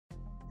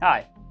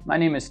Hi, my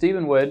name is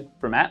Stephen Wood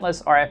from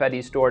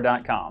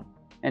AtlasRFIDstore.com,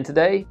 and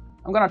today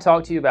I'm going to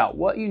talk to you about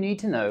what you need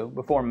to know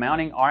before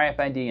mounting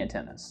RFID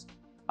antennas.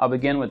 I'll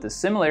begin with the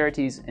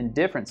similarities and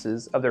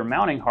differences of their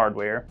mounting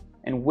hardware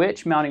and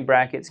which mounting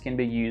brackets can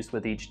be used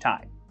with each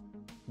type.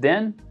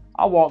 Then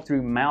I'll walk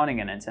through mounting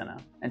an antenna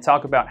and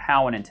talk about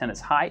how an antenna's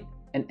height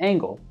and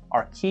angle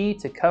are key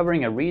to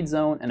covering a read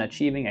zone and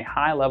achieving a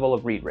high level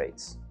of read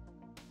rates.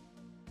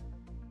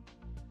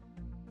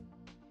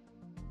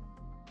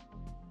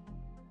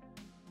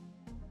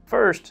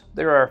 First,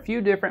 there are a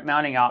few different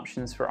mounting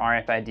options for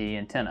RFID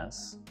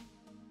antennas.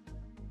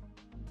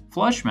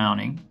 Flush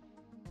mounting,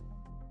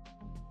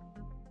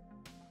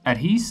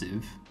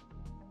 adhesive,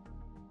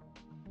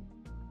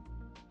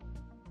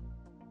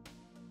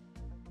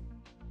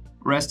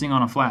 resting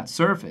on a flat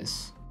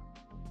surface,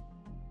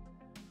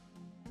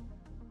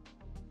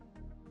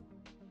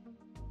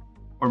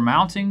 or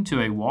mounting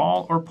to a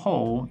wall or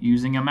pole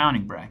using a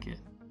mounting bracket.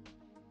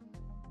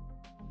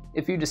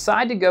 If you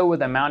decide to go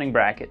with a mounting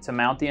bracket to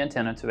mount the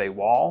antenna to a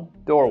wall,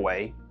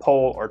 doorway,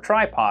 pole, or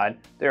tripod,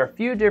 there are a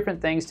few different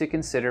things to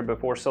consider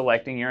before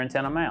selecting your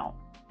antenna mount.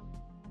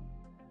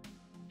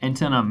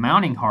 Antenna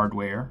mounting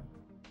hardware,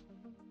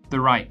 the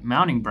right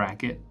mounting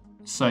bracket,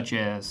 such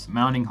as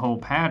mounting hole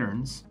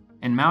patterns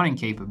and mounting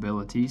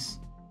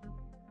capabilities,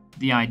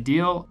 the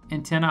ideal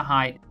antenna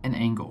height and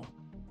angle.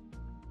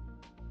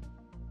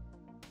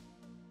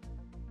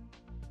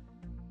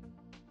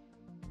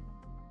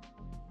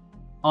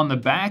 On the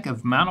back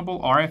of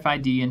mountable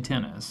RFID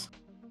antennas,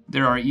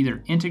 there are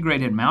either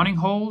integrated mounting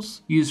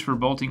holes used for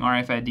bolting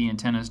RFID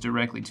antennas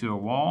directly to a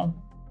wall,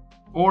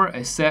 or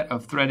a set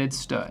of threaded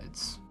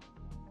studs.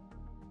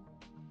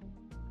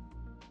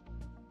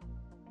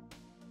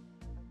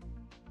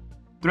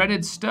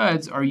 Threaded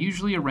studs are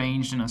usually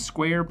arranged in a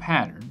square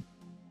pattern,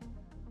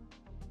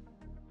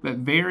 but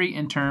vary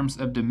in terms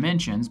of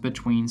dimensions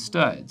between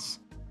studs.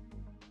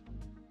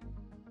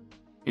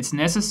 It's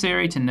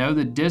necessary to know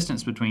the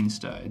distance between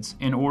studs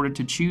in order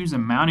to choose a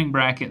mounting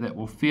bracket that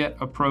will fit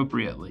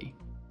appropriately.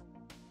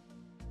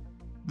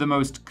 The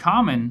most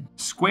common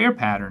square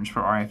patterns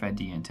for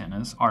RFID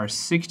antennas are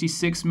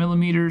 66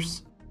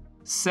 mm,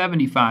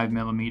 75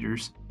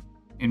 mm,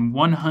 and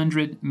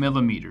 100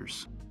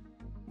 mm,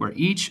 where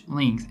each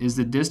length is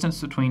the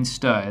distance between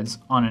studs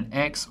on an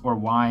X or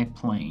Y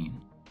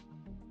plane.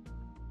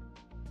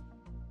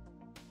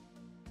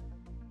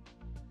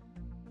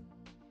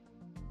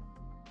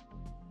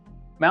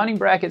 Mounting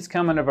brackets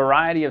come in a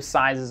variety of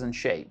sizes and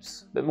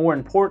shapes, but more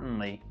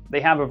importantly,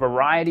 they have a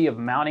variety of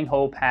mounting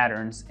hole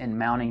patterns and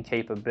mounting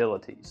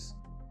capabilities.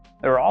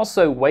 There are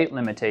also weight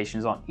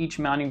limitations on each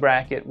mounting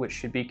bracket which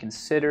should be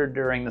considered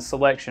during the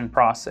selection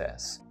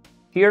process.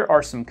 Here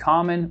are some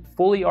common,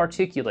 fully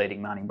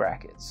articulating mounting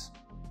brackets.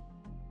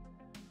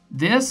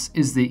 This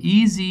is the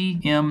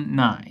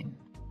EZ-M9.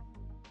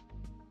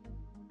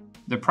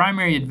 The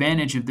primary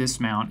advantage of this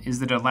mount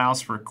is that it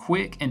allows for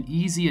quick and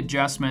easy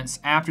adjustments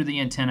after the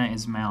antenna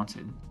is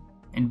mounted,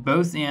 and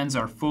both ends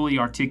are fully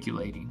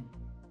articulating.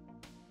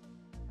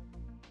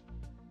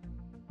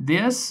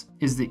 This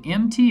is the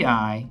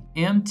MTI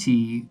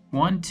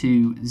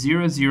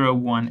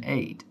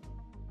MT120018.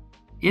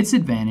 Its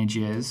advantage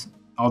is,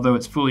 although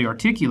it's fully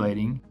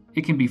articulating,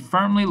 it can be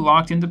firmly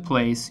locked into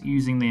place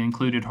using the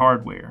included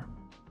hardware.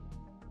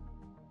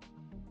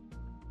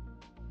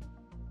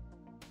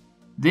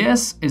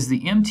 This is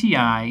the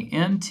MTI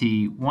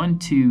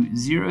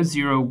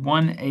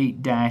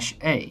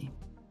MT120018-A.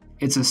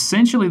 It's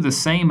essentially the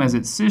same as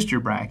its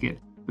sister bracket,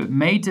 but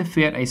made to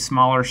fit a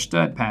smaller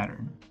stud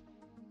pattern.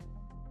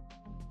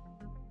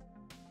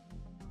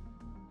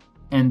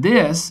 And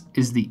this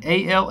is the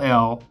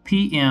ALL-PMTE.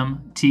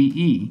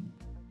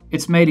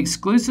 It's made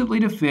exclusively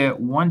to fit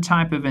one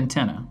type of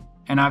antenna,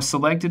 and I've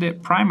selected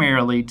it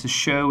primarily to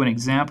show an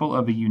example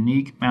of a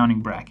unique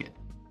mounting bracket.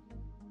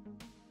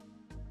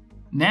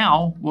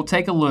 Now, we'll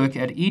take a look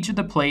at each of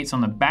the plates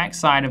on the back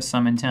side of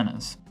some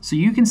antennas, so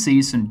you can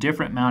see some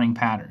different mounting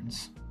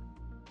patterns.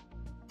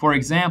 For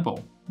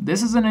example,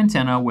 this is an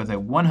antenna with a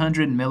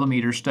 100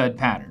 mm stud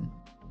pattern,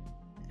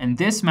 and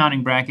this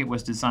mounting bracket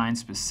was designed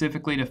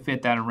specifically to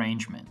fit that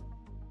arrangement.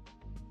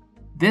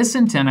 This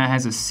antenna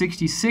has a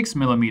 66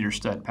 mm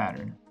stud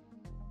pattern,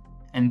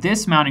 and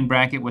this mounting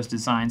bracket was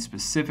designed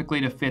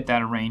specifically to fit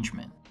that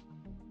arrangement.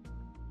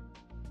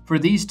 For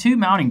these two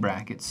mounting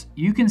brackets,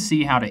 you can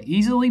see how to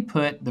easily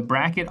put the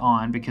bracket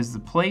on because the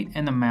plate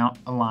and the mount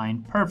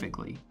align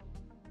perfectly.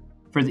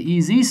 For the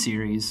EZ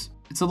series,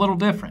 it's a little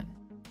different.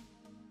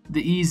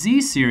 The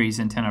EZ series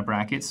antenna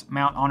brackets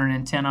mount on an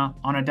antenna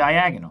on a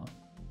diagonal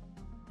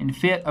and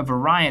fit a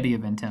variety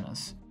of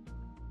antennas.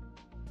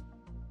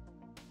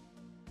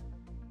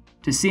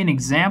 To see an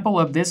example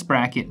of this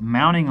bracket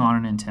mounting on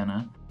an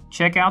antenna,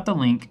 check out the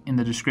link in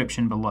the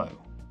description below.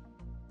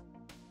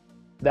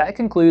 That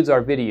concludes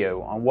our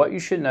video on what you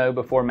should know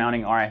before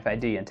mounting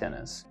RFID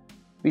antennas.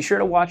 Be sure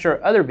to watch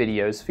our other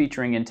videos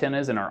featuring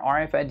antennas in our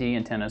RFID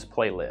antennas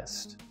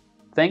playlist.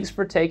 Thanks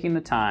for taking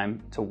the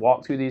time to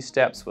walk through these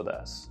steps with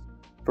us.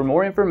 For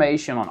more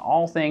information on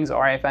all things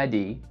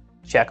RFID,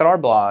 check out our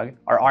blog,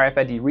 our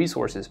RFID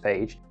Resources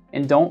page,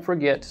 and don't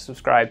forget to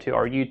subscribe to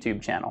our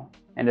YouTube channel.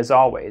 And as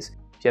always,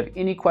 if you have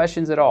any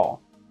questions at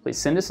all, please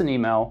send us an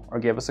email or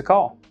give us a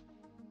call.